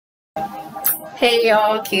Hey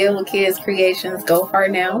y'all, Kia with Kids Creations. Go far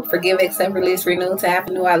now. Forgive, accept, release, renew to have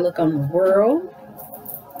a new outlook on the world.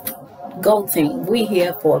 Go team. We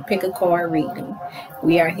here for a pick a card reading.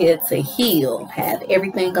 We are here to heal, have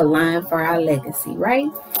everything aligned for our legacy, right?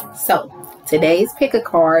 So today's pick a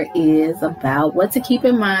card is about what to keep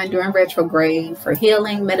in mind during retrograde for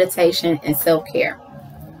healing, meditation, and self-care.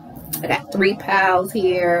 I got 3 piles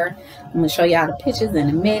here. I'm going to show y'all the pictures in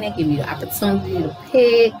a minute, give you the opportunity to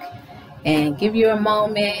pick and give you a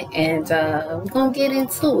moment, and we're gonna get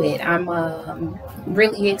into it. I'm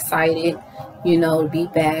really excited, to be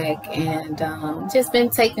back, and just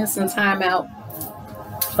been taking some time out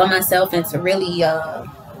for myself and to really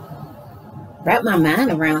wrap my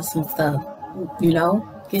mind around some stuff,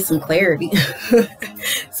 get some clarity,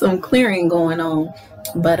 some clearing going on.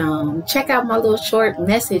 But check out my little short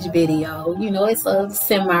message video. It's a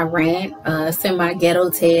semi-rant,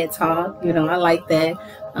 semi-ghetto TED talk. I like that.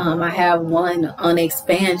 I have one on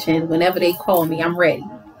expansion. Whenever they call me, I'm ready.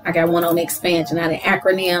 I got one on expansion. I didn't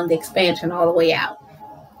acronym the expansion all the way out.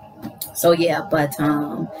 So yeah, but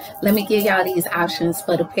let me give y'all these options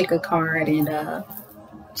for the pick a card and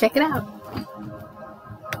check it out.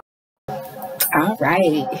 All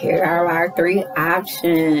right, here are our 3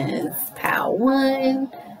 options. Pile 1,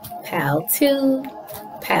 pile 2,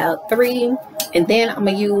 pile 3, and then I'm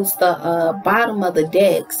gonna use the bottom of the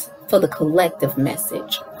decks for the collective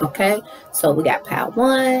message. Okay, so we got pile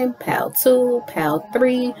 1, pile 2, pile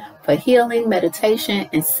 3 for healing, meditation,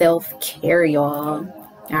 and self-care, y'all.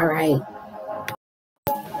 All right,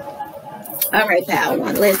 pile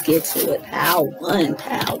 1, let's get to it. Pile 1,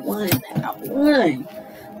 pile 1, pile 1.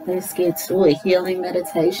 Let's get to it. Healing,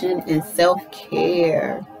 meditation, and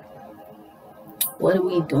self-care. What are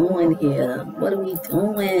we doing here? What are we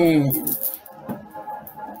doing?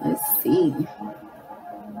 Let's see.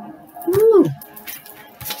 Woo.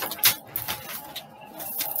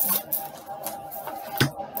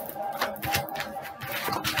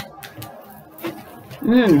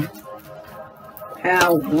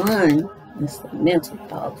 Pile 1. It's the mental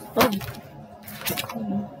thoughts.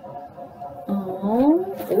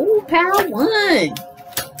 Oh, pile 1.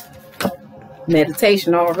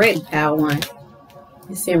 Meditation already, pile 1.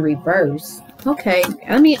 It's in reverse. Okay,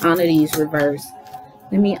 let me honor these reverse.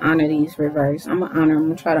 I'm gonna honor them. I'm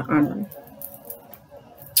gonna try to honor them.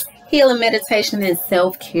 Healing, meditation, and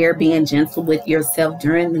self-care. Being gentle with yourself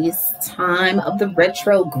during this time of the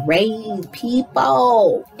retrograde,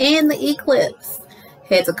 people, and the eclipse.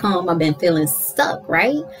 Had to come. I've been feeling stuck,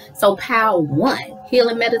 right? So pile 1,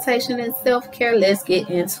 healing, meditation, and self-care. Let's get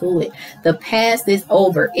into it. The past is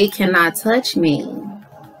over. It cannot touch me.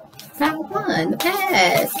 Pile 1, the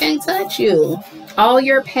past can't touch you. All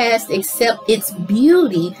your past except its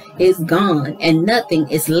beauty is gone, and nothing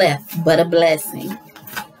is left but a blessing.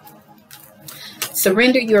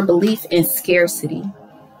 Surrender your belief in scarcity.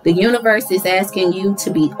 The universe is asking you to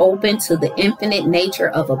be open to the infinite nature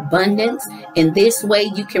of abundance. In this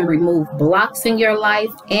way, you can remove blocks in your life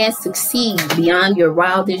and succeed beyond your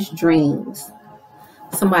wildest dreams.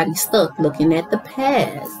 Somebody stuck looking at the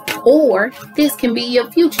past. Or this can be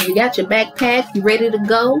your future. You got your backpack, you ready to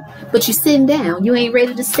go, but you're sitting down. You ain't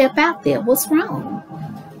ready to step out there. What's wrong?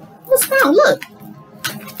 What's wrong? Look.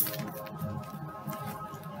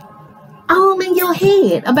 All in your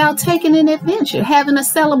head about taking an adventure, having a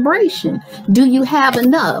celebration. Do you have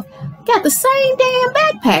enough? Got the same damn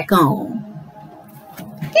backpack on.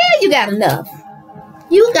 Yeah, you got enough.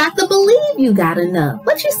 You got to believe you got enough.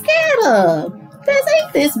 What you scared of? This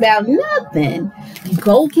ain't this about nothing.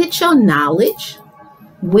 Go get your knowledge,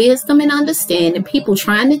 wisdom, and understanding. People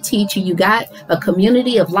trying to teach you. You got a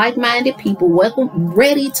community of like-minded people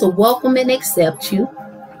ready to welcome and accept you,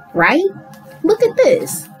 right? Look at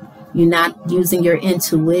this. You're not using your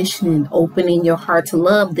intuition, opening your heart to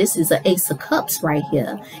love. This is an Ace of Cups right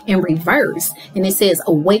here in reverse. And it says,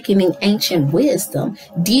 awakening ancient wisdom.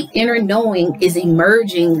 Deep inner knowing is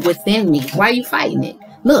emerging within me. Why are you fighting it?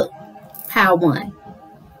 Look, pile 1.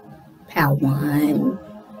 Pile 1.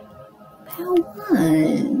 Pile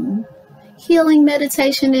 1. Healing,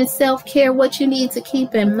 meditation, and self-care. What you need to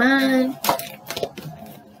keep in mind.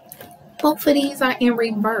 Both of these are in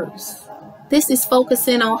reverse. This is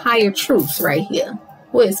focusing on higher truths right here.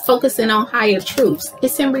 Well, it's focusing on higher truths.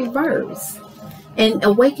 It's in reverse. And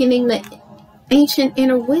awakening the ancient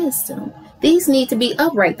inner wisdom. These need to be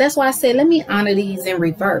upright. That's why I said, let me honor these in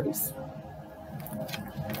reverse.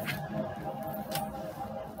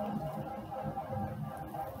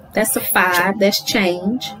 That's a 5. That's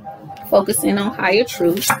change. Focusing on higher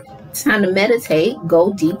truths. Time to meditate.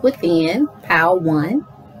 Go deep within. Pile 1.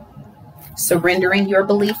 Surrendering your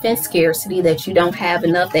belief in scarcity, that you don't have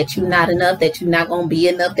enough, that you're not enough, that you're not going to be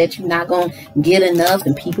enough, that you're not going to get enough,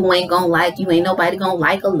 and people ain't going to like you. Ain't nobody going to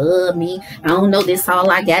like or love me. I don't know, this all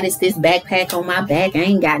I got is this backpack on my back. I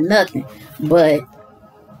ain't got nothing. But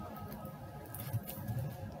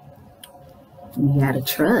you got to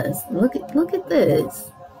trust. Look at this.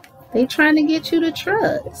 They trying to get you to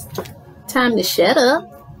trust. Time to shut up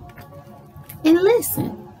and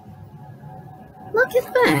listen. Look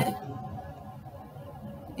at that.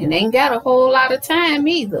 And ain't got a whole lot of time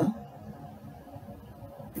either.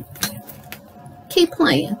 Keep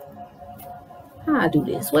playing. How I do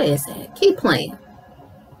this? Where is that? Keep playing.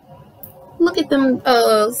 Look at them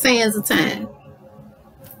sands of time.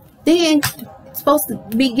 Then supposed to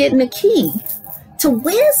be getting the key to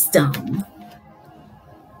wisdom.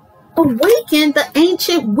 Awaken the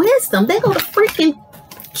ancient wisdom. They go to freaking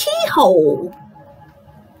keyhole.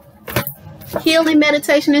 Healing,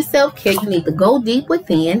 meditation, and self-care. You need to go deep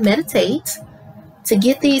within, meditate, to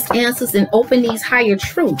get these answers and open these higher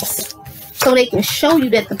truths so they can show you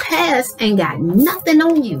that the past ain't got nothing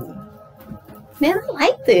on you. Man, I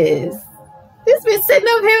like this. This been sitting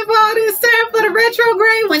up here for all this time for the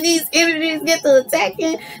retrograde. When these energies get to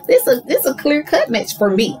attacking, this a clear-cut match for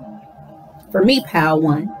me. For me, Pal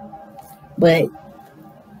 1. But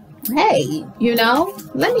hey, you know,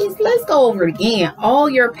 let's go over it again. All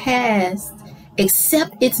your past,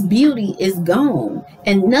 except its beauty, is gone,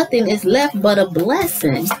 and nothing is left but a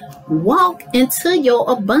blessing. Walk into your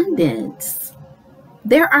abundance.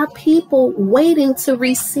 There are people waiting to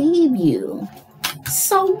receive you.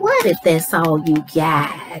 So what if that's all you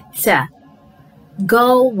got?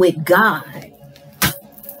 Go with God.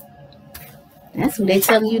 That's what they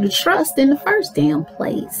telling you to trust in the first damn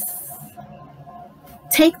place.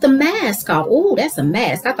 Take the mask off. Oh, that's a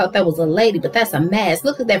mask. I thought that was a lady, but that's a mask.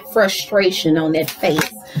 Look at that frustration on that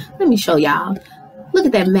face. Let me show y'all. Look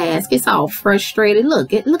at that mask. It's all frustrated.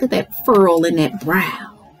 Look at that furrow in that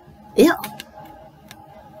brow. Ew.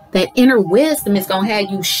 That inner wisdom is going to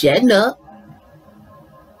have you shutting up,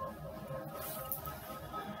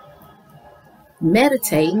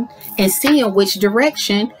 meditating, and seeing which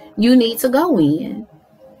direction you need to go in.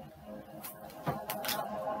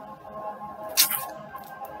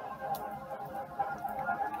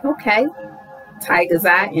 Okay. Tiger's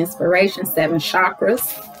Eye, inspiration, 7 chakras.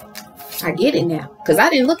 I get it now, because I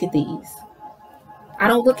didn't look at these. I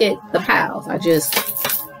don't look at the piles. I just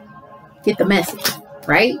get the message,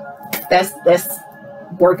 right? That's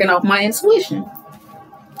working off my intuition.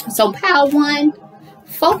 So Pal 1,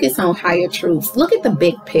 focus on higher truths. Look at the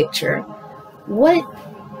big picture.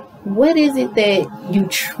 What is it that you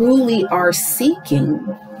truly are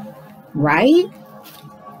seeking, right?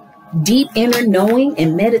 Deep inner knowing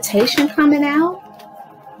and meditation coming out.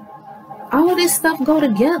 All this stuff go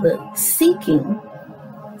together. Seeking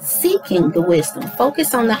the wisdom.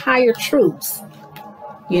 Focus on the higher truths.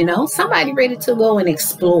 You know, somebody ready to go and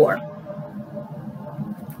explore.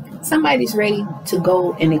 Somebody's ready to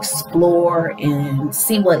go and explore and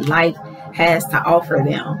see what life has to offer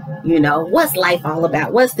them. You know, what's life all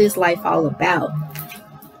about? What's this life all about?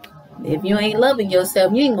 If you ain't loving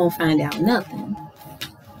yourself, you ain't gonna find out nothing.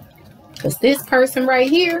 Because this person right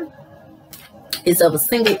here is of a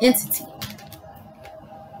single entity.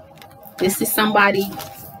 This is somebody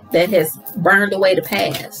that has burned away the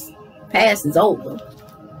past. Past is over.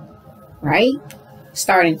 Right?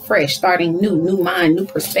 Starting fresh, starting new mind, new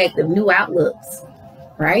perspective, new outlooks.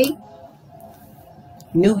 Right?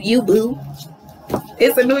 New you, boo.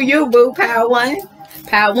 It's a new you, boo, Pal 1.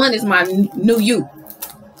 Pal 1 is my new you.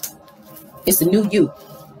 It's a new you.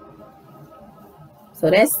 So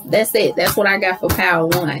that's it. That's what I got for Pal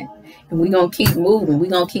 1. And we're going to keep moving. We're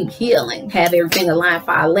going to keep healing. Have everything aligned for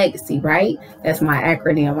our legacy, right? That's my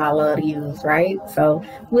acronym I love to use, right? So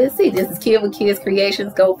we'll see. This is Kid with Kids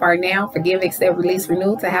Creations. Go far now. Forgive, accept, release,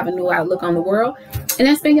 renew, to have a new outlook on the world. And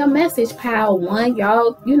that's been your message, Pal 1.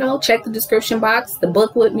 Y'all, you know, check the description box, the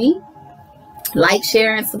book with me. Like,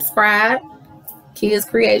 share, and subscribe. Kids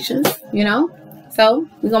Creations, you know. So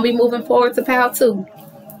we're going to be moving forward to Pal 2.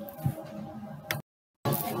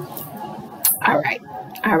 All right.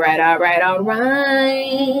 Pal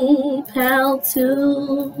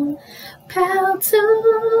 2. Pal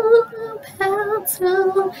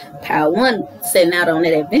 1 setting out on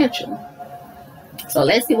that adventure. So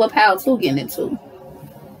let's see what Pal 2 getting into.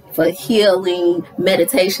 For healing,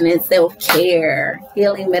 meditation, and self-care.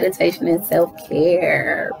 Healing, meditation, and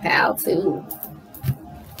self-care. Pal 2.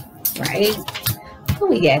 Right?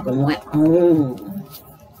 What we got going on?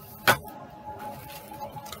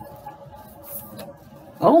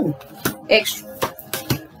 Oh,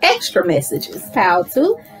 extra messages. Pal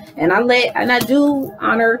 2. And I do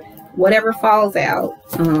honor whatever falls out.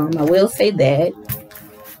 I will say that.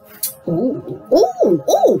 Ooh, ooh,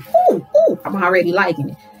 ooh, ooh, ooh. I'm already liking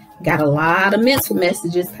it. Got a lot of mental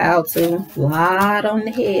messages, pal, too. A lot on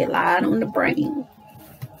the head, a lot on the brain.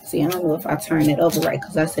 See, I don't know if I turn it over right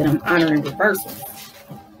because I said I'm honoring reversal.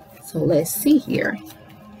 So let's see here.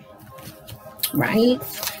 Right?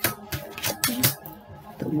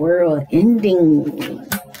 The world ending.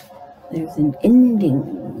 There's an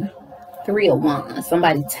ending. 3 of Wands.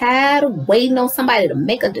 Somebody tired of waiting on somebody to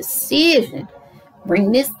make a decision.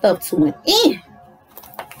 Bring this stuff to an end.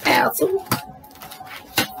 Pal, too.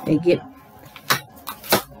 They get.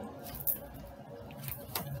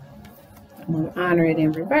 I'm going to honor it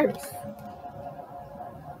in reverse.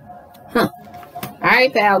 Huh. All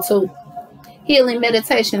right, pal, too. Healing,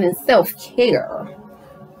 meditation, and self-care.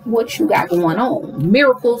 What you got going on?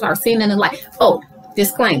 Miracles are seen in the light. Oh,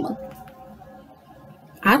 disclaimer.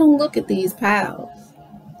 I don't look at these piles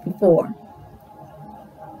before.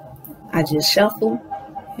 I just shuffle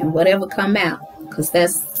and whatever come out. Because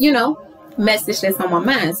that's, you know, message that's on my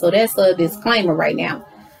mind. So that's a disclaimer right now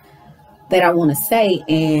that I want to say.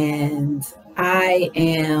 And I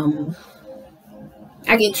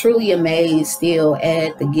get truly amazed still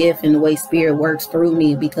at the gift and the way spirit works through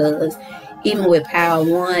me, because even with Power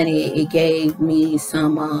 1, it gave me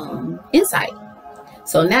some insight.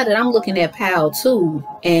 So now that I'm looking at Power 2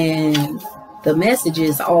 and the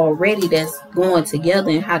messages already that's going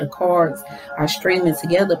together and how the cards are streaming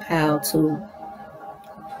together, Power 2,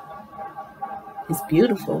 it's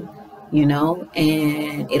beautiful, you know,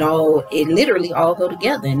 and it literally all go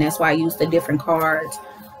together. And that's why I use the different cards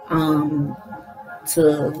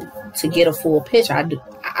to get a full picture.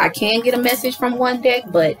 I can get a message from one deck,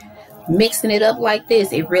 but mixing it up like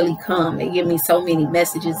this, it really it give me so many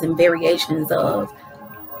messages and variations of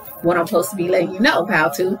what I'm supposed to be letting you know how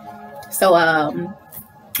to. So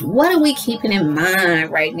what are we keeping in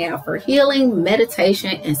mind right now for healing,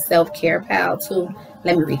 meditation, and self-care, pal? Too.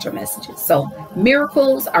 Let me read your messages. So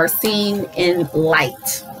miracles are seen in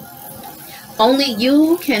light. Only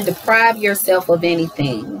you can deprive yourself of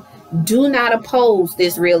anything. Do not oppose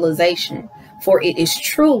this realization, for it is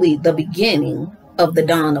truly the beginning of the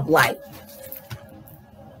dawn of light.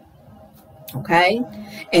 Okay?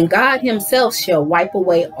 And God himself shall wipe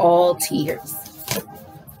away all tears.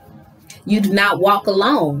 You do not walk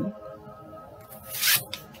alone.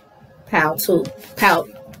 Pal 2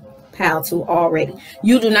 already.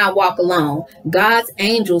 You do not walk alone. God's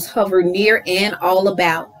angels hover near and all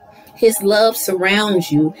about. His love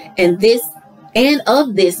surrounds you, and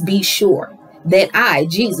of this be sure, that I,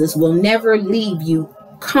 Jesus, will never leave you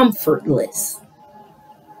comfortless.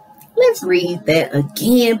 Let's read that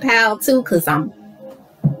again, pal, too, because the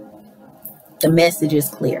message is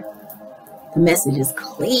clear. The message is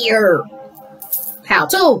clear. Pal,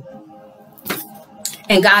 too.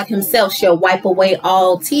 And God himself shall wipe away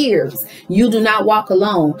all tears. You do not walk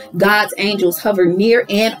alone. God's angels hover near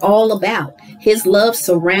and all about. His love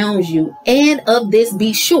surrounds you, and of this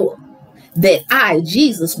be sure, that I,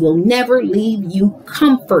 Jesus, will never leave you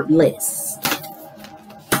comfortless.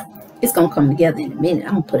 It's going to come together in a minute.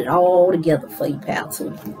 I'm going to put it all together for you, pal,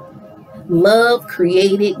 too. Love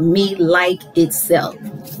created me like itself.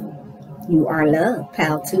 You are love,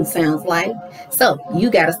 pal, too, sounds like. So you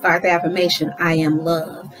got to start the affirmation. I am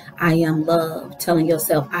love. I am love. Telling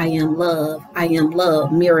yourself, I am love. I am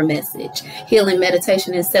love. Mirror message. Healing,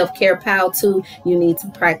 meditation, and self-care, pal, too. You need to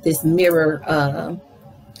practice mirror.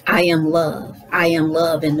 I am love. I am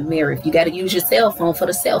love in the mirror. If you got to use your cell phone for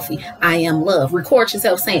the selfie, I am love. Record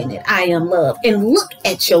yourself saying it. I am love. And look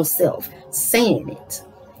at yourself saying it.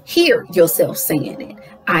 Hear yourself saying it.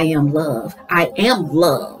 I am love. I am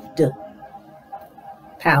loved.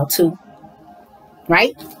 Pal 2.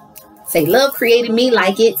 Right? Say, love created me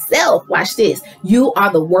like itself. Watch this. You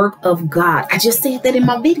are the work of God. I just said that in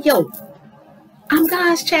my video. I'm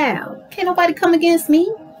God's child. Can't nobody come against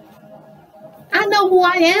me. I know who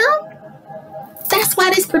I am. That's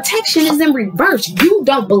why this protection is in reverse. You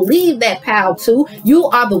don't believe that, pal, too. You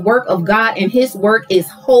are the work of God, and his work is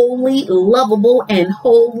wholly lovable and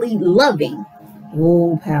wholly loving.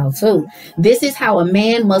 Oh, pal, too. This is how a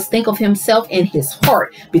man must think of himself in his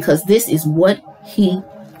heart, because this is what he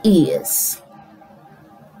is.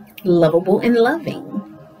 Lovable and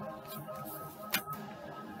loving.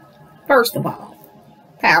 First of all,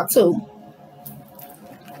 pal, too.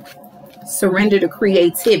 Surrender to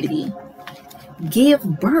creativity. Give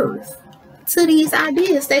birth to these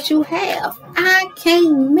ideas that you have. I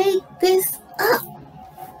can't make this up.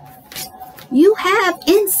 You have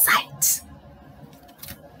insight.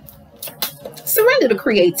 Surrender to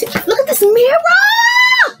creativity. Look at this mirror.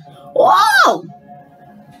 Whoa!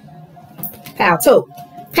 Pal 2.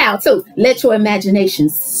 Pal 2. Let your imagination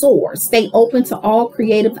soar. Stay open to all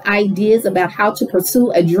creative ideas about how to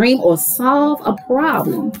pursue a dream or solve a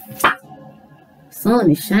problem.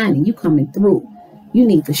 Sun is shining. You coming through. You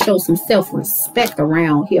need to show some self-respect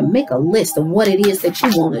around here. Make a list of what it is that you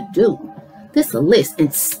want to do. This is a list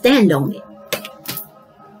and stand on it.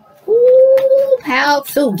 Ooh, Pal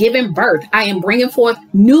 2, giving birth. I am bringing forth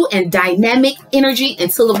new and dynamic energy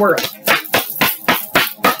into the world.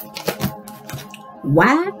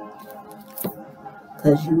 Why?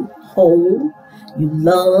 Because you whole, you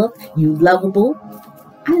love, you lovable.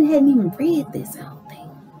 I hadn't even read this, I don't think.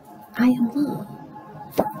 I am love.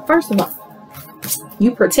 First of all,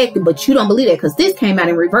 you protected, but you don't believe that because this came out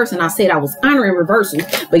in reverse, and I said I was honoring reversal,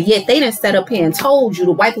 but yet they didn't set up here and told you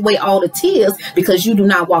to wipe away all the tears because you do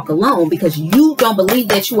not walk alone, because you don't believe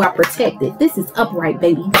that you are protected. This is upright,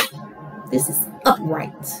 baby. This is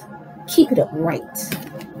upright. Keep it upright.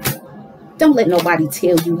 Don't let nobody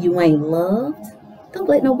tell you you ain't loved. Don't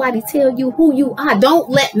let nobody tell you who you are. Don't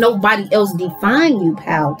let nobody else define you,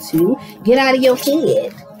 Pal 2. Get out of your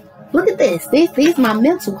head. Look at this. These my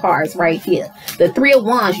mental cards right here. The 3 of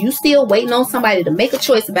Wands. You still waiting on somebody to make a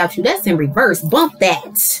choice about you. That's in reverse. Bump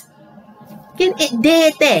that. Get it.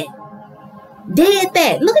 Dead that. Dead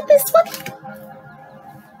that. Look at this. Look.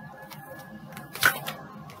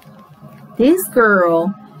 This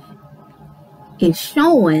girl is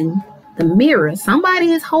showing the mirror.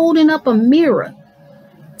 Somebody is holding up a mirror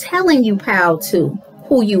telling you, Pal 2,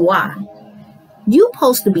 who you are. You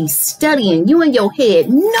supposed to be studying, you in your head,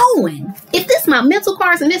 knowing. If this my mental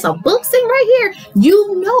cards and there's a book sitting right here,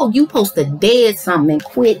 you know you supposed to dead something and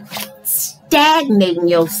quit stagnating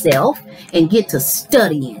yourself and get to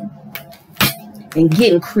studying and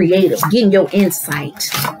getting creative, getting your insight,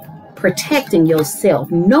 protecting yourself,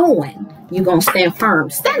 knowing you're going to stand firm.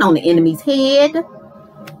 Stand on the enemy's head.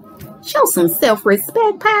 Show some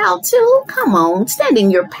self-respect, Pal 2. Come on, stand in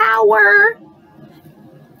your power.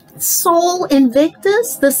 Soul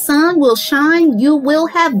Invictus, the sun will shine. You will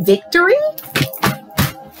have victory.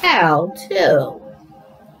 Pal 2.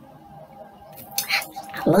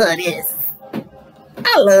 I love this.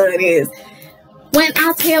 I love this. When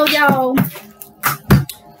I tell y'all,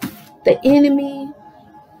 the enemy,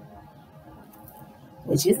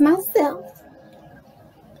 which is myself,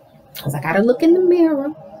 because I got to look in the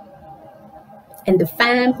mirror and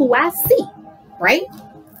define who I see, right?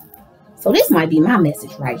 So this might be my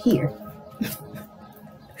message right here.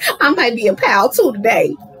 I might be a Pal 2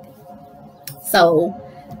 today. So,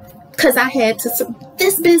 because I had to,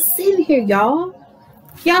 this been sitting here, y'all.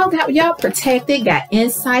 Y'all protected, got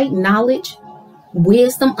insight, knowledge,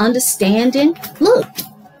 wisdom, understanding. Look,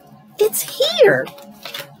 it's here.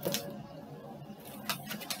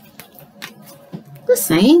 The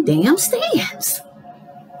same damn stance.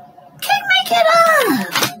 Can't make it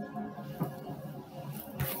up.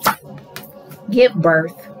 Give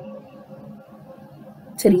birth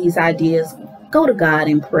to these ideas. Go to God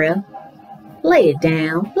in prayer. Lay it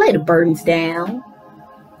down. Lay the burdens down.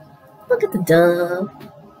 Look at the dove.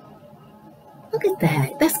 Look at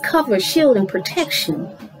that. That's cover, shield, and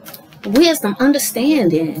protection. Wisdom,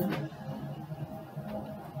 understanding.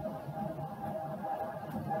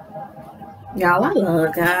 Y'all, I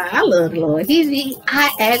love God. I love the Lord.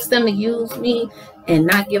 I asked them to use me and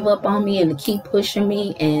not give up on me and to keep pushing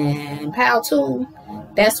me. And Pal 2,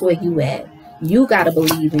 that's where you at. You got to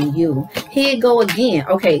believe in you. Here it go again.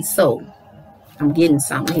 Okay, so I'm getting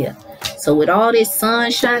something here. So with all this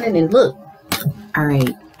sun shining and look. All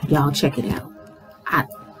right, y'all check it out.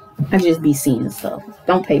 I just be seeing stuff.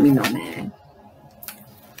 Don't pay me no mind.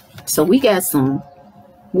 So we got some.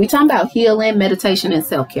 We talking about healing, meditation, and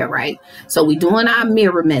self-care, right? So we doing our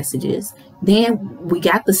mirror messages. Then we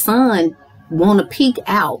got the sun want to peek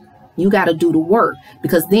out. You got to do the work,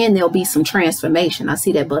 because then there'll be some transformation. I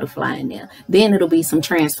see that butterfly in there. Then it'll be some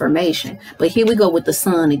transformation. But here we go with the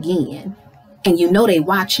sun again. And you know they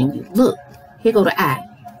watching you. Look, here go the eye.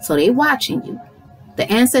 So they watching you. The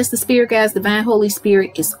ancestor spirit guides, divine Holy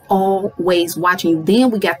Spirit is always watching you. Then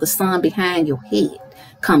we got the sun behind your head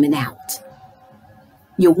coming out.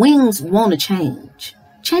 Your wings want to change.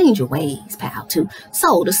 Change your ways, Pal 2.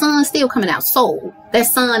 So the sun's still coming out. So that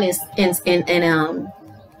sun is in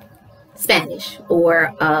Spanish, or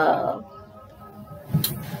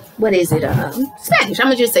what is it? Spanish. I'm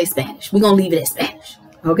gonna just say Spanish. We're gonna leave it at Spanish.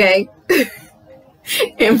 Okay.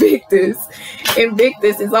 Invictus.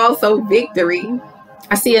 Invictus is also victory.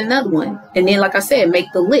 I see another one. And then, like I said,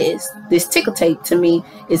 make the list. This ticker tape to me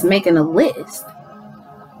is making a list.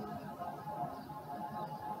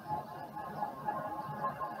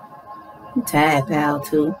 I'm tired, Pal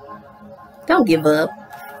 2. Don't give up.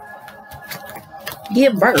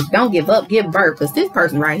 Give birth. Don't give up. Give birth. Because this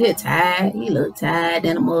person right here tired. He look tired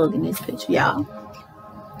than a mug in this picture, y'all.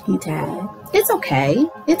 He tired. It's okay.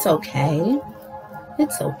 It's okay.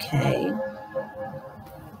 It's okay.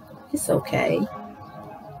 It's okay.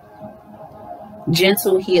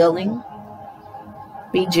 Gentle healing.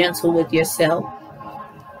 Be gentle with yourself.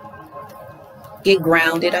 Get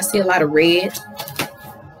grounded. I see a lot of red.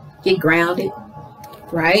 Get grounded.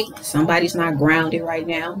 Right? Somebody's not grounded right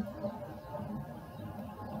now.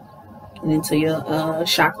 Get into your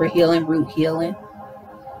chakra healing, root healing.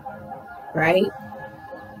 Right?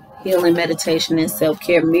 Healing, meditation, and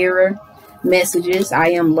self-care. Mirror messages. I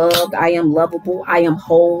am loved. I am lovable. I am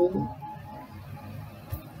whole.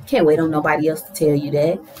 Can't wait on nobody else to tell you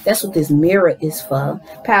that. That's what this mirror is for.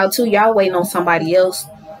 Pile 2, y'all waiting on somebody else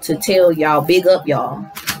to tell y'all, big up y'all.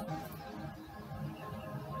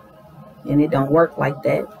 And it don't work like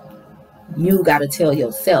that. You got to tell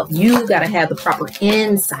yourself. You got to have the proper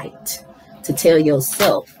insight to tell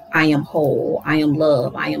yourself, I am whole. I am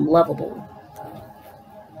loved. I am lovable.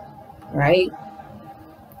 Right?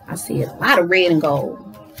 I see a lot of red and gold.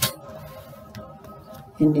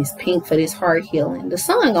 And this pink for this heart healing. The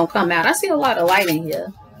sun gonna come out. I see a lot of light in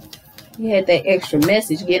here. You had that extra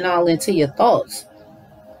message getting all into your thoughts.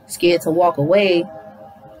 Scared to walk away.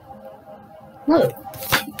 Look,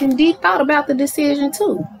 you can deep thought about the decision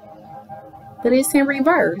too. But it's in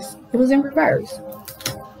reverse. It was in reverse.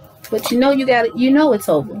 But you know you got it. You know it's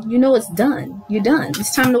over. You know it's done. You're done.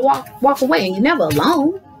 It's time to walk away. And you're never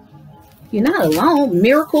alone. You're not alone.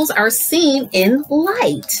 Miracles are seen in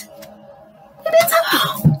light.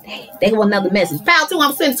 They want another message. Pile 2,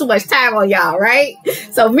 I'm spending too much time on y'all, right?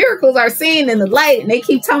 So miracles are seen in the light, and they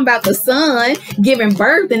keep talking about the sun giving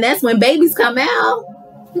birth, and that's when babies come out.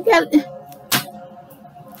 You got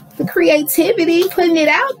the creativity, putting it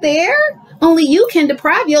out there. Only you can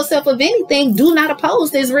deprive yourself of anything. Do not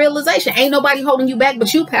oppose this realization. Ain't nobody holding you back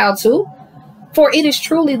but you, Pile 2. For it is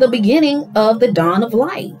truly the beginning of the dawn of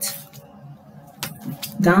light.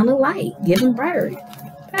 Dawn of light, giving birth.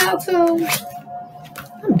 Pile 2.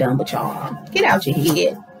 I'm done with y'all. Get out your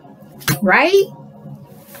head. Right?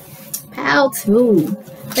 Pile 2.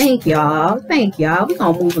 Thank y'all. Thank y'all. We're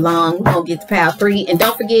going to move along. We're going to get to Pile 3. And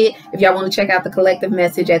don't forget, if y'all want to check out the collective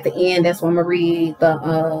message at the end, that's when I'm going to read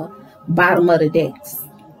the bottom of the decks.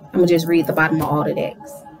 I'm going to just read the bottom of all the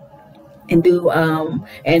decks. And do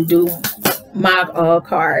my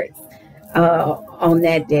cards on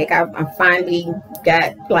that deck. I finally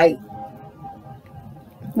got like,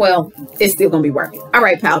 well, it's still going to be working. All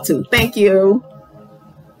right, Pile 2. Thank you.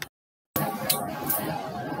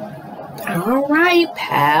 All right,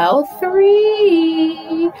 Pile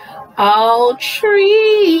 3. Oh,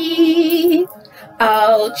 tree.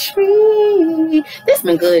 Oh, tree. This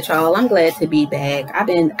been good, y'all. I'm glad to be back. I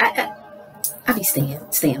be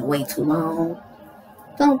staying away too long.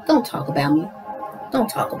 Don't talk about me. Don't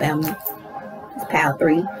talk about me. It's Pile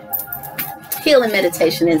 3. Healing,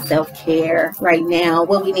 meditation, and self-care right now.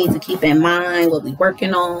 What we need to keep in mind, what we're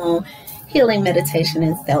working on. Healing, meditation,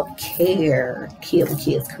 and self-care.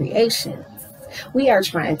 Kids Creations. We are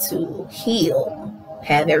trying to heal,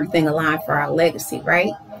 have everything aligned for our legacy,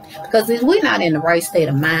 right? Because if we're not in the right state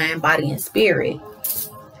of mind, body, and spirit,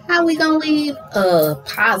 how are we going to leave a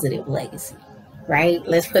positive legacy, right?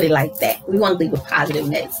 Let's put it like that. We want to leave a positive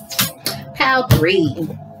message. Pile 3.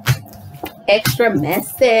 Extra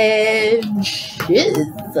messages,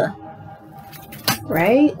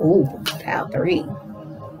 right? Ooh, Pile 3.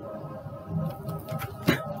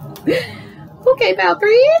 Okay, Pile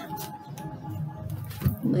 3.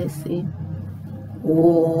 Let's see.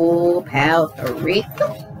 Ooh, Pile 3.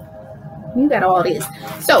 You got all this.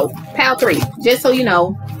 So, Pile 3, just so you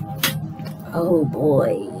know. Oh,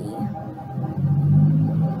 boy.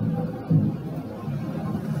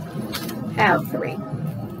 Pile 3.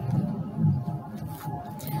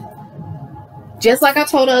 Just like I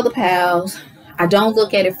told the other pals, I don't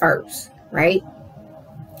look at it first, right?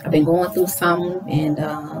 I've been going through something, and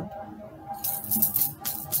I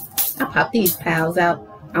popped these pals out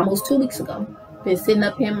almost 2 weeks ago. Been sitting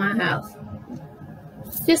up here in my house.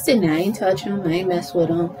 Just sitting there. I ain't touch them. I ain't mess with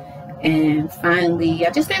them. And finally, I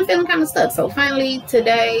just been feeling kind of stuck. So finally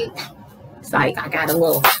today, it's like I got a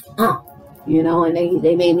little, you know, and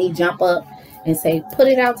they made me jump up and say, put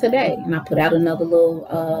it out today. And I put out another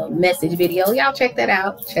little message video. Y'all check that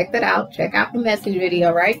out. Check that out. Check out the message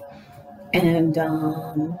video, right? And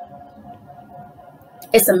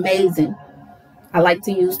it's amazing. I like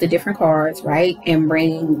to use the different cards, right? And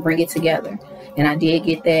bring it together. And I did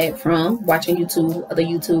get that from watching other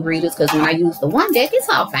YouTube readers. Because when I use the one deck, it's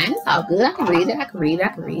all fine. It's all good. I can read it. I can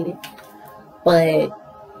read it. But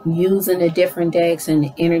using the different decks and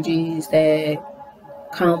the energies that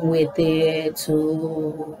come with it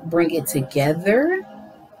to bring it together.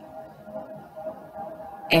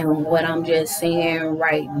 And what I'm just saying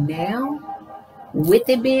right now, with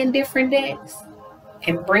it being different decks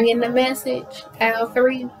and bringing the message, Pile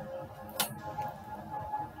 3,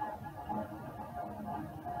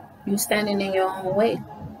 you standing in your own way.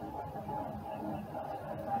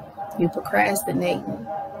 You procrastinating.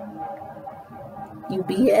 You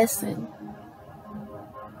BSing.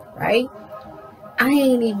 Right? I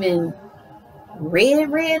ain't even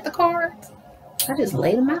read the cards. I just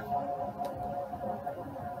laid them out.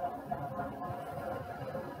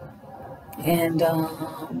 And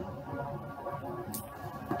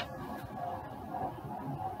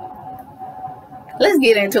let's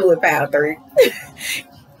get into it, Pile 3. You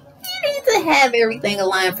need to have everything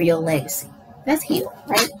aligned for your legacy. That's healed,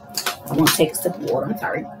 right? I want to take a sip of water. I'm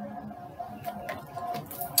sorry.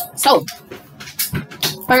 So,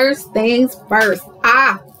 first things first.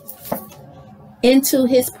 Into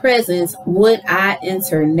his presence would I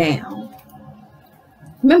enter now.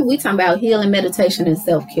 Remember, we talking about healing, meditation, and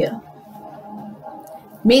self-care.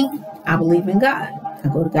 Me, I believe in God. I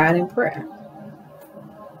go to God in prayer.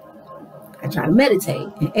 I try to meditate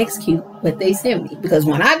and execute what they send me. Because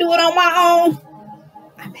when I do it on my own,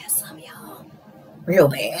 I mess up, y'all. Real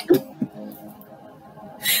bad.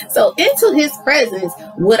 So into his presence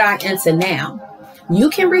would I enter now. You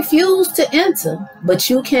can refuse to enter, but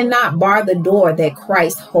you cannot bar the door that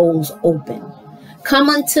Christ holds open. Come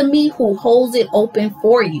unto me who holds it open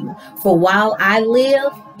for you. For while I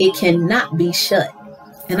live, it cannot be shut.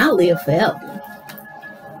 And I live forever.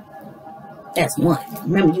 That's one.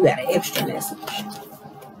 Remember, you got an extra message.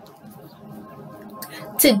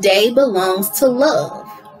 Today belongs to love.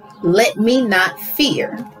 Let me not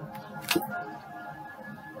fear.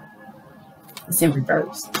 It's in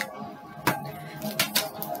reverse.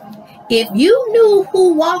 If you knew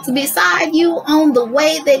who walks beside you on the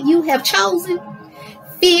way that you have chosen,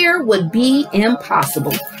 fear would be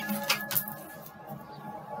impossible.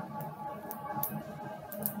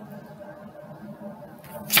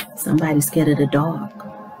 Somebody's scared of the dark.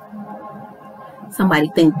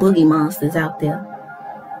 Somebody think boogie monsters out there.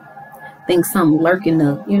 Think something lurking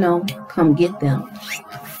to, come get them.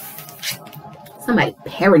 Somebody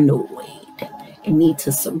paranoid and need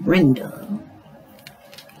to surrender.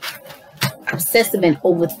 Obsessive and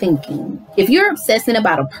overthinking. If you're obsessing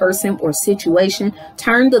about a person or situation,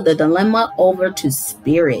 turn the dilemma over to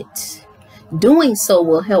spirit. Doing so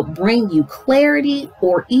will help bring you clarity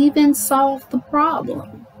or even solve the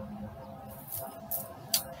problem.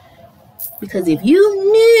 Because if you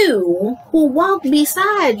knew who walked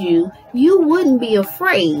beside you, you wouldn't be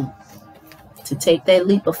afraid to take that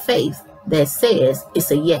leap of faith that says it's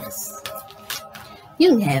a yes. You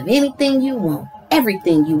can have anything you want,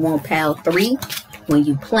 everything you want, Pile 3, when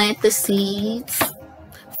you plant the seeds,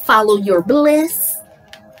 follow your bliss.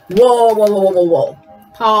 Whoa.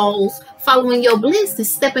 Pause. Following your bliss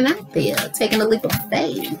is stepping out there, taking a leap of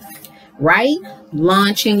faith, right?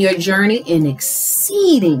 Launching your journey and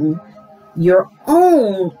exceeding your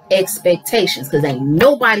own expectations, because ain't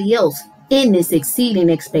nobody else in this exceeding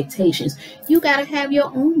expectations. You got to have your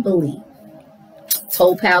own belief.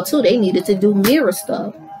 Told Pal 2 they needed to do mirror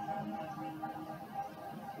stuff.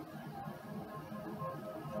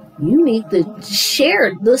 You need to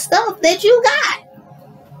share the stuff that you got.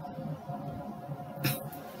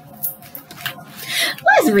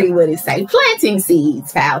 Let's read what it says. Planting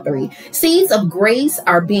seeds, Pal 3. Seeds of grace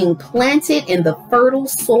are being planted in the fertile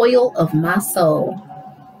soil of my soul.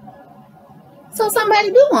 So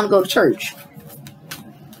somebody do want to go to church.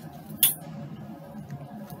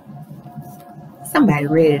 Somebody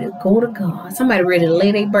ready to go to God. Somebody ready to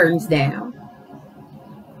lay their burdens down.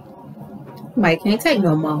 Somebody can't take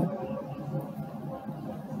no more.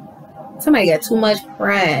 Somebody got too much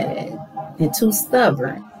pride and too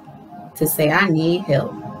stubborn to say, I need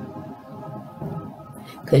help.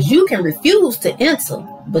 Because you can refuse to enter,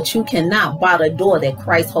 but you cannot bar the door that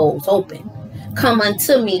Christ holds open. Come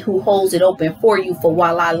unto me who holds it open for you, for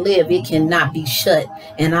while I live, it cannot be shut,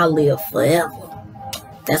 and I live forever.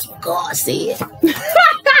 That's what God said.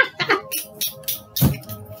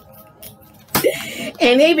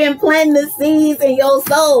 And they've been planting the seeds in your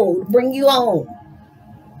soul to bring you on.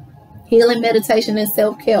 Healing, meditation, and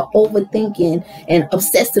self-care, overthinking and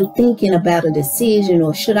obsessive thinking about a decision,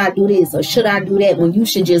 or should I do this or should I do that, when you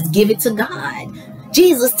should just give it to God.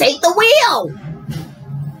 Jesus, take the wheel.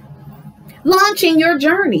 Launching your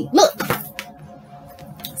journey. Look,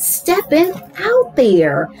 stepping out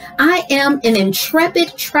there. I am an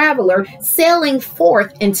intrepid traveler sailing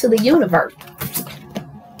forth into the universe.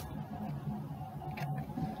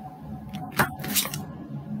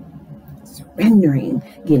 surrendering,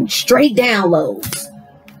 getting straight downloads.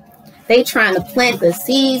 They trying to plant the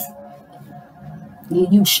seeds.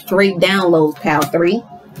 You straight downloads, pal 3.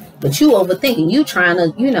 But you overthinking. You trying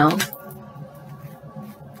to,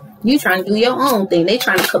 you trying to do your own thing. They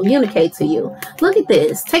trying to communicate to you. Look at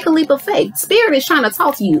this. Take a leap of faith. Spirit is trying to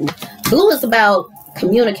talk to you. Blue is about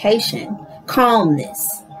communication,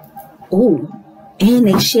 calmness. Ooh, and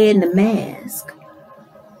they shedding the mask.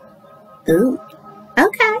 Ooh,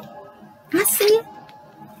 okay. I see it.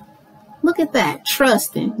 Look at that.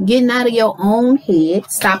 Trusting. Getting out of your own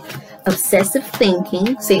head. Stop obsessive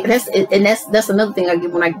thinking. See, that's another thing I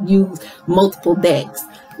get when I use multiple decks.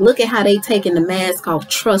 Look at how they taking the mask off,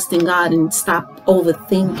 trusting God, and stop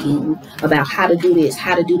overthinking about how to do this,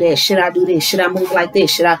 how to do that. Should I do this? Should I move like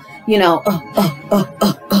this? Should I,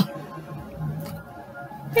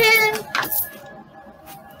 And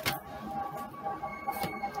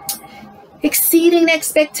exceeding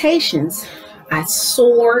expectations. I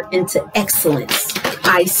soar into excellence.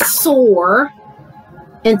 I soar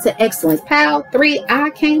into excellence. Pal 3, I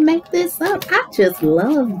can't make this up. I just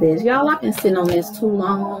love this. Y'all, I've been sitting on this too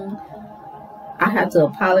long. I have to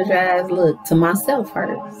apologize, look, to myself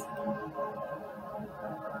first.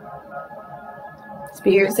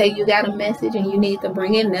 Spirit say you got a message and you need to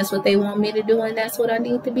bring it, and that's what they want me to do, and that's what I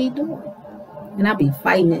need to be doing. And I be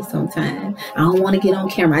fighting it sometimes. I don't want to get on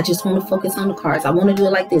camera. I just want to focus on the cards. I want to do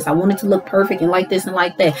it like this. I want it to look perfect and like this and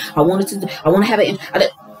like that. I want to have it.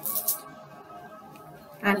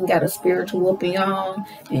 I done got a spiritual whooping, y'all,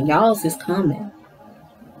 and y'all's is coming.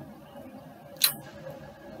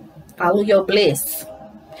 Follow your bliss.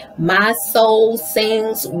 My soul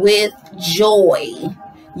sings with joy.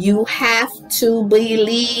 You have to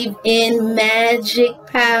believe in magic,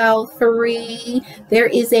 pal 3. There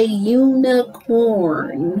is a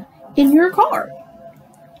unicorn in your card.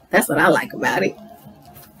 That's what I like about it.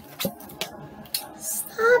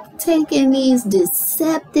 Stop taking these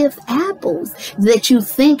deceptive apples that you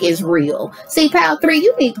think is real. See, pal 3,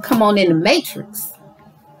 you need to come on in the matrix.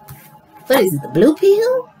 What is it, the blue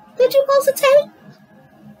pill that you're supposed to take?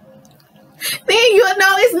 Then you'll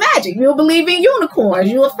know it's magic. You'll believe in unicorns.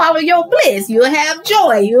 You'll follow your bliss. You'll have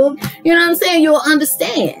joy. You know what I'm saying? You'll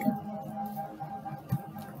understand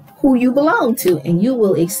who you belong to, and you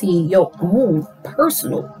will exceed your own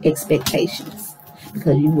personal expectations,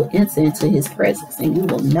 because you will enter into his presence and you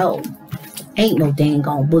will know ain't no dang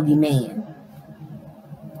on boogeyman.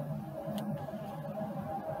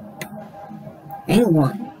 Ain't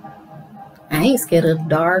one. I ain't scared of the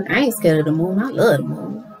dark. I ain't scared of the moon. I love the moon.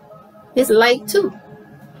 It's light too.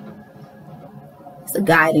 It's a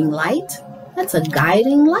guiding light. That's a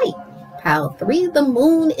guiding light. Pal 3, the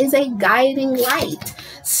moon is a guiding light.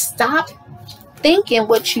 Stop thinking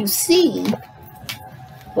what you see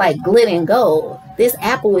like glitter and gold. This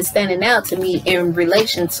apple is standing out to me in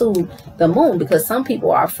relation to the moon, because some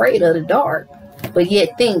people are afraid of the dark, but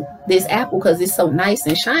yet think this apple because it's so nice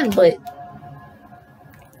and shiny. But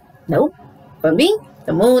nope. For me,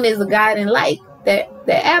 the moon is a guiding light. That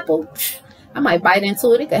apple, I might bite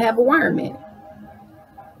into it. It could have a worm in it.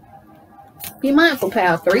 Be mindful,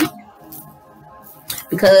 pal 3.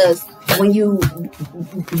 Because when you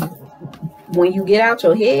get out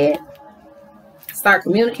your head, start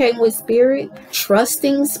communicating with spirit,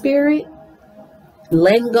 trusting spirit,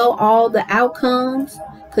 letting go all the outcomes.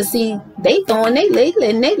 Because see, they throwing their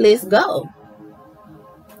letting their list go.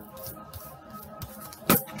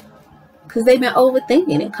 Because they've been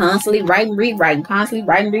overthinking it, constantly writing, rewriting, constantly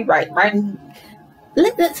writing, rewriting.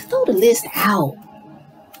 Let's throw the list out.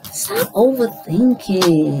 Stop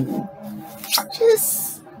overthinking.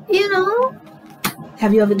 Just,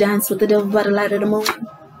 have you ever danced with the devil by the light of the moon?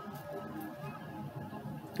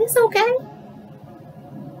 It's okay.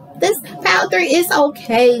 This pal 3, it's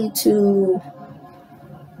okay to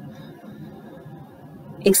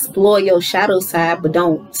explore your shadow side, but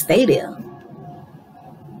don't stay there.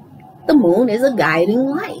 The moon is a guiding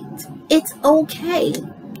light. It's okay.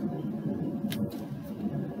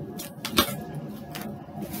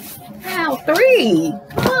 Pal 3,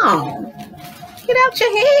 come on. Get out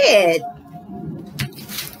your head.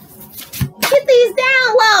 Get these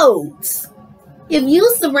downloads. If you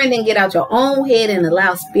surrender and get out your own head and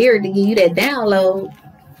allow spirit to give you that download,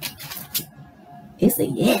 it's a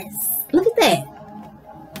yes. Look at that.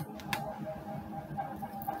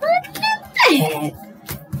 Look at that.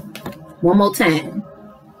 One more time.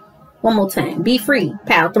 One more time. Be free,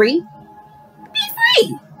 pal 3. Be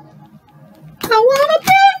free. I want to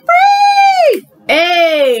be free.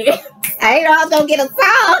 Hey, I ain't all gonna get a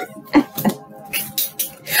song.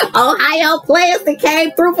 Ohio Players that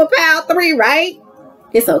came through for pal 3, right?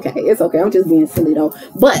 It's okay. It's okay. I'm just being silly though.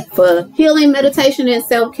 But for healing, meditation, and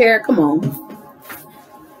self-care, come on.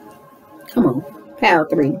 Come on. Pile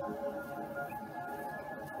 3.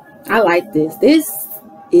 I like this. This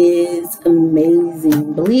is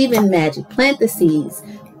amazing. Believe in magic. Plant the seeds.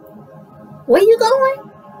 Where you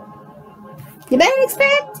going? Your bags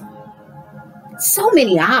packed? So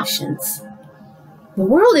many options. The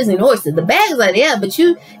world is an oyster. The bags are there, but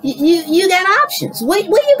you got options. Where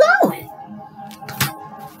you going?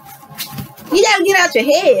 You gotta get out your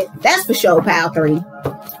head. That's for sure, pile 3. You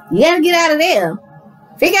gotta get out of there.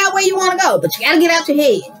 Figure out where you want to go, but you gotta get out your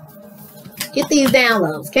head. Get these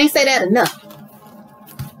downloads. Can't say that enough.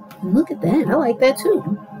 Look at that. I like that too.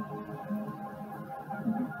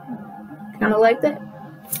 Kind of like that.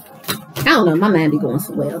 I don't know. My mind be going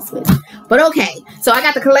somewhere else with it. But okay. So I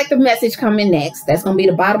got the collective message coming next. That's going to be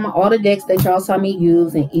the bottom of all the decks that y'all saw me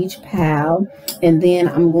use in each pile. And then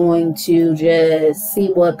I'm going to just see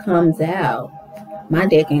what comes out. My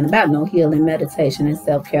deck ain't about no healing, meditation, and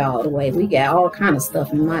self-care all the way. We got all kind of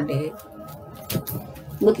stuff in my deck.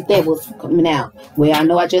 Look at that, what's coming out. Well, I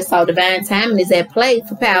know I just saw divine timing is at play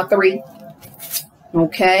for pile 3.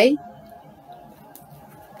 Okay.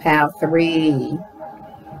 Pile 3.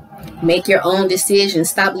 Make your own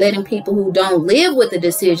decisions. Stop letting people who don't live with the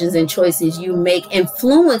decisions and choices you make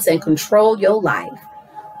influence and control your life.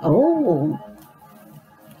 Oh.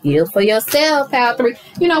 Heal for yourself, pile 3.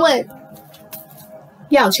 You know what?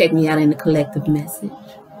 Y'all check me out in the collective message.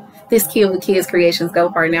 This kid with Kids Creations.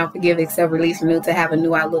 Go for it now. Forgive, accept, release, renew to have a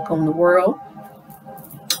new outlook on the world.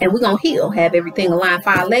 And we're going to heal. Have everything aligned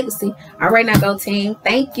for our legacy. All right, now go team.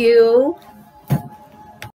 Thank you.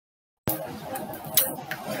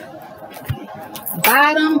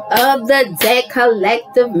 Bottom of the deck,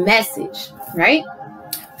 collective message. Right?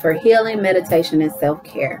 For healing, meditation, and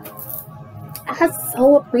self-care. I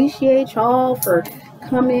so appreciate y'all for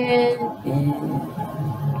coming and,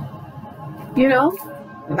 you know,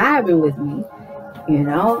 vibing with me. You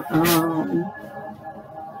know,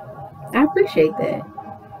 I appreciate that.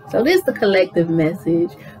 So this is the collective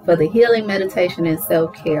message for the healing, meditation, and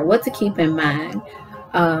self-care. What to keep in mind.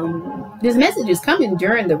 This message is coming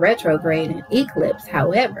during the retrograde and eclipse.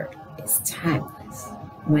 However, it's timeless.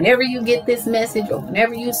 Whenever you get this message or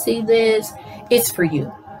whenever you see this, it's for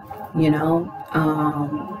you. You know,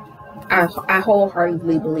 I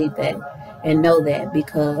wholeheartedly believe that and know that,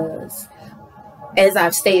 because as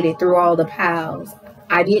I've stated through all the piles,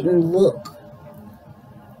 I didn't look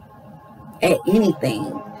at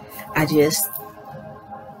anything. I just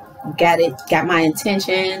got my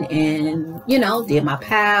intention and, you know, did my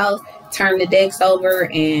piles, turned the decks over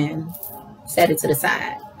and set it to the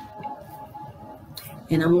side.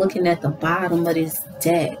 And I'm looking at the bottom of this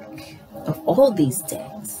deck, of all these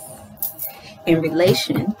decks. In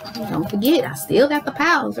relation, don't forget, I still got the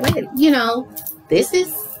piles ready. You know, this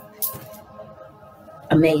is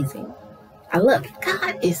amazing. I love it.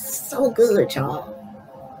 God is so good, y'all.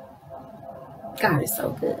 God is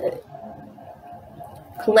so good.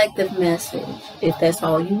 Collective message, if that's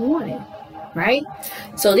all you wanted, right?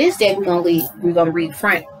 So this deck we're gonna read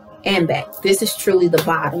front and back. This is truly the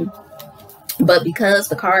bottom, but because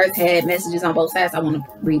the cards had messages on both sides, I want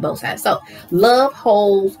to read both sides. So love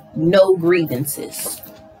holds no grievances.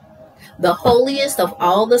 The holiest of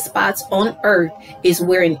all the spots on earth is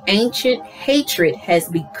where an ancient hatred has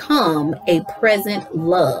become a present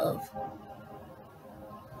love.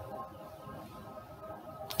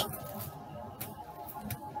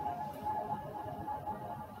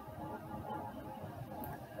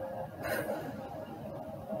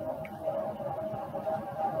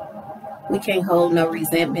 We can't hold no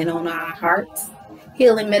resentment on our hearts.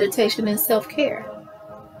 Healing, meditation, and self-care.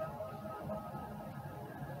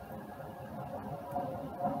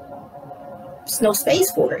 There's no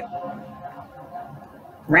space for it.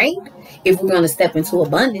 Right? If we're going to step into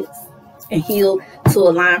abundance and heal to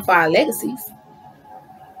align for our legacies.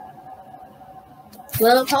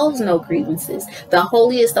 Love holds no grievances. The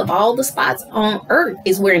holiest of all the spots on earth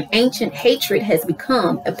is where an ancient hatred has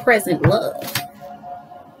become a present love.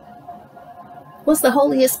 What's the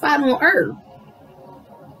holiest spot on earth?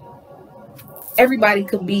 Everybody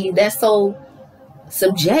could be, that's so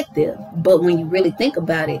subjective. But when you really think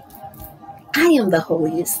about it, I am the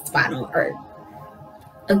holiest spot on earth.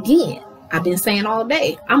 Again, I've been saying all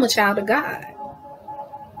day, I'm a child of God.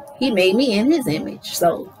 He made me in his image.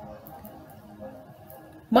 So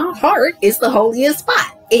my heart is the holiest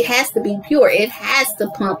spot. It has to be pure. It has to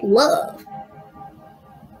pump love.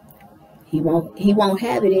 He won't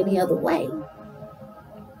have it any other way.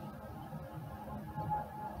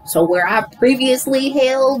 So where I previously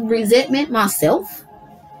held resentment myself,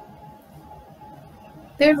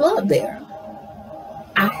 There's love there.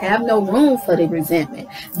 I have no room for the resentment.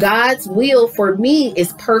 God's will for me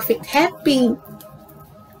is perfect happiness.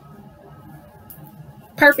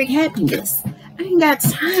 I ain't got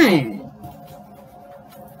time.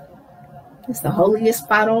 It's the holiest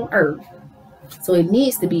spot on earth. So it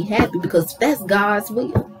needs to be happy because that's God's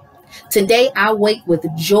will. Today I wake with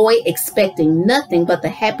joy, expecting nothing but the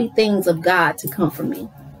happy things of God to come from me.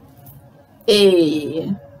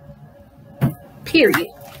 Period.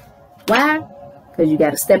 Why? Because you got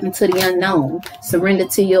to step into the unknown, surrender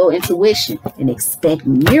to your intuition, and expect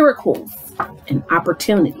miracles and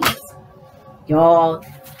opportunities. Y'all,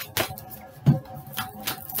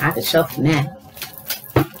 I can shuffle now.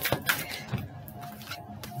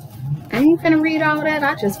 I ain't finna read all that.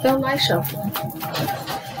 I just felt like shuffling.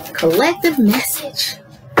 Collective message.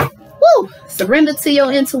 Woo! Surrender to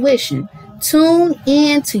your intuition. Tune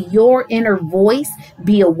in to your inner voice.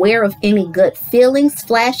 Be aware of any gut feelings,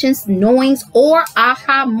 flashes, knowings, or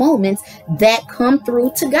aha moments that come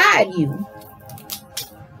through to guide you.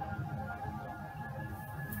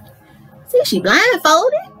 See, she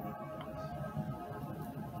blindfolded.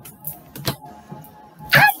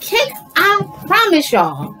 I promise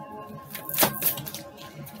y'all,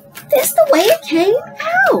 this the way it came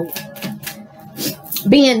out.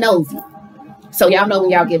 Being nosy. So y'all know when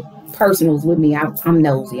y'all get personals with me, I'm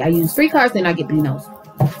nosy. I use 3 cards, then I get be nosy.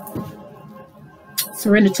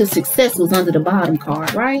 Surrender to success was under the bottom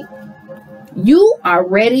card, right? You are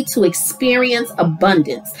ready to experience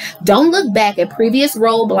abundance. Don't look back at previous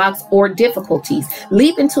roadblocks or difficulties.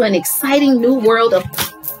 Leap into an exciting new world of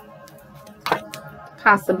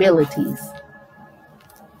possibilities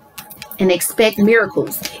and expect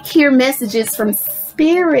miracles. Hear messages from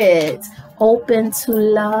spirit. Open to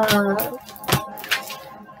love.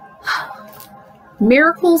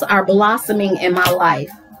 Miracles are blossoming in my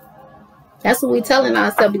life. That's what we're telling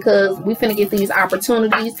ourselves, because we finna get these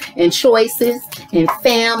opportunities and choices and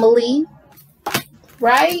family,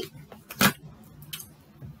 right?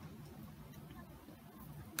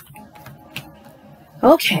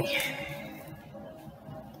 Okay.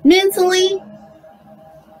 Mentally,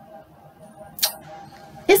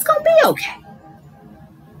 it's gonna be okay.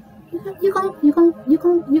 You're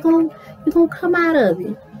gonna come out of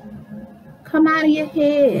it. Come out of your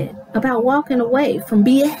head about walking away from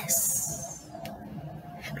BS,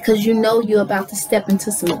 because you know you're about to step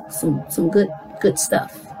into some good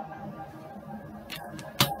stuff.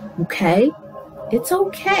 Okay, it's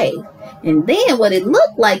okay. And then what it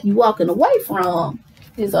looked like you walking away from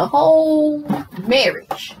is a whole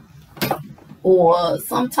marriage or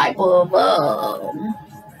some type of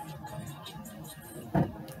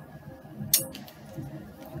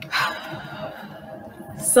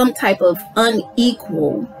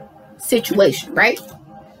unequal situation, right?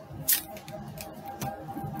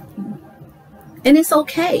 And it's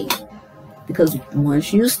okay, because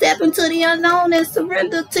once you step into the unknown and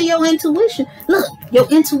surrender to your intuition, look, your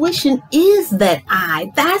intuition is that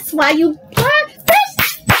eye. That's why you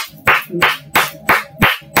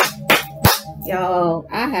y'all,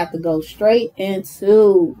 I have to go straight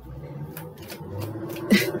into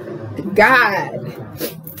God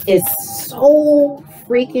is so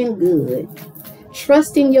freaking good.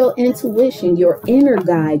 Trusting your intuition, your inner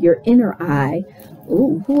guide, your inner eye.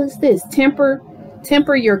 Ooh, who is this? Temper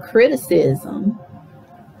your criticism.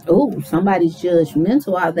 Ooh, somebody's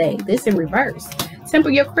judgmental, are they? This in reverse. Temper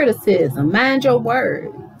your criticism. Mind your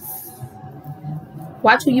words.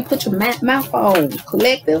 Watch who you put your mouth on.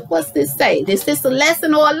 Collective, what's this say? Is this a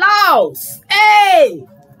lesson or a loss? Hey!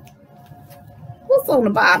 What's on the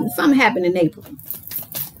bottom? Something happened in April.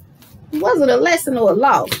 Was it a lesson or a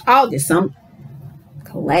loss? August, some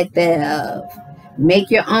collective.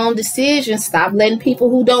 Make your own decisions. Stop letting people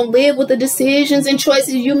who don't live with the decisions and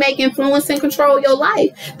choices you make influence and control your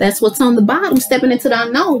life. That's what's on the bottom. Stepping into the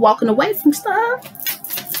unknown, walking away from stuff.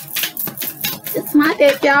 It's my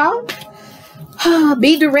deck, y'all.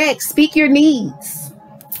 Be direct. Speak your needs.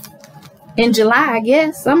 In July, I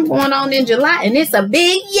guess. Something going on in July, and it's a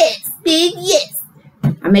big yes. Big yes.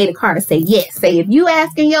 I made a card to say yes. Say, if you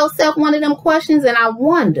asking yourself one of them questions, and I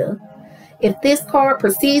wonder if this card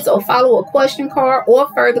precedes or follow a question card or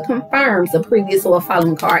further confirms a previous or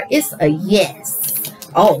following card, it's a yes.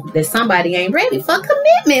 Oh, that somebody ain't ready for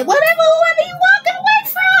commitment. Whoever you walking away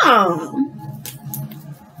from.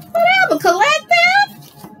 Whatever, collective.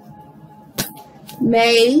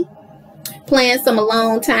 May. Plan some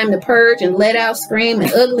alone time to purge and let out, scream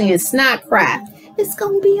and ugly and snot cry. It's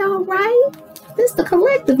going to be all right. This is the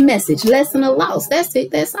collective message. Lesson or loss. That's it.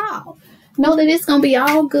 That's all. Know that it's going to be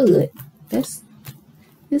all good.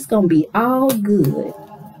 It's going to be all good.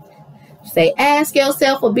 Say, ask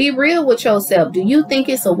yourself or be real with yourself. Do you think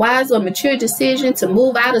it's a wise or mature decision to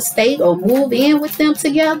move out of state or move in with them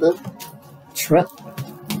together? Trust.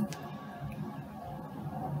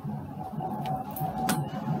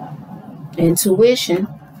 Intuition.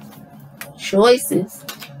 Choices.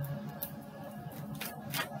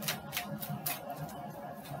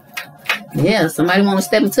 Yeah, somebody want to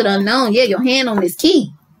step into the unknown. Yeah, your hand on this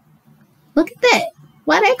key. Look at that.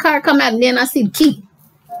 Why that card come out and then I see the key?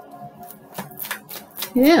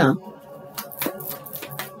 Yeah.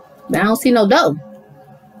 But I don't see no door.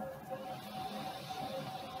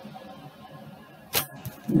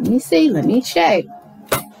 Let me see. Let me check.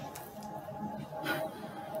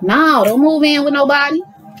 No, don't move in with nobody.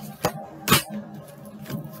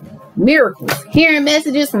 Miracles. Hearing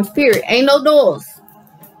messages from spirit. Ain't no doors.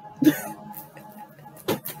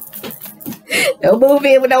 Don't move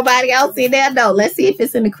in with nobody else in there. No. Let's see if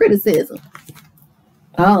it's in the criticism.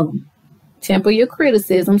 Oh. Temper your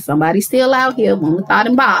criticism. Somebody still out here. Woman, thought,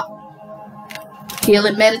 and bop.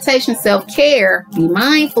 Healing, meditation, self-care. Be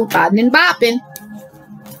mindful, thought, and bopping.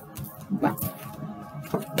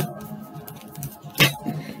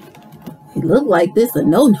 It look like this a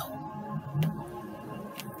no-no.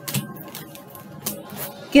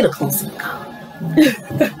 Get a closer call.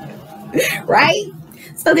 Right?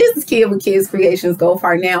 So this is Kid with Kids Creations. Go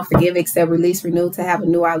far now. Forgive, accept, release, renew to have a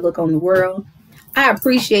new outlook on the world. I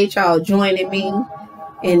appreciate y'all joining me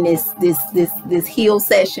in this heal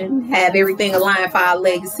session. Have everything aligned for our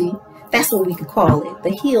legacy. That's what we could call it. The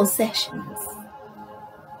heal sessions.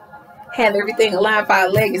 Have everything aligned for our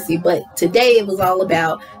legacy. But today it was all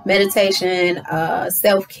about meditation,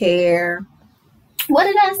 self-care. What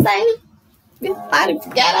did I say? I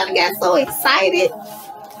forgot. I got so excited.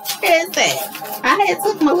 Where's that? I had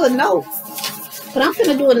took my little notes. But I'm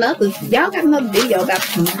finna do another. Y'all got another video about to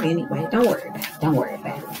come out anyway. Don't worry about it. Don't worry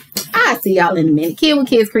about it. I'll see y'all in a minute. Kid with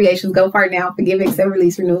Kids Creations. Go far now. Forgive, accept,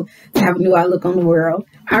 release, renew. Have a new outlook on the world.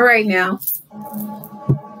 All right now.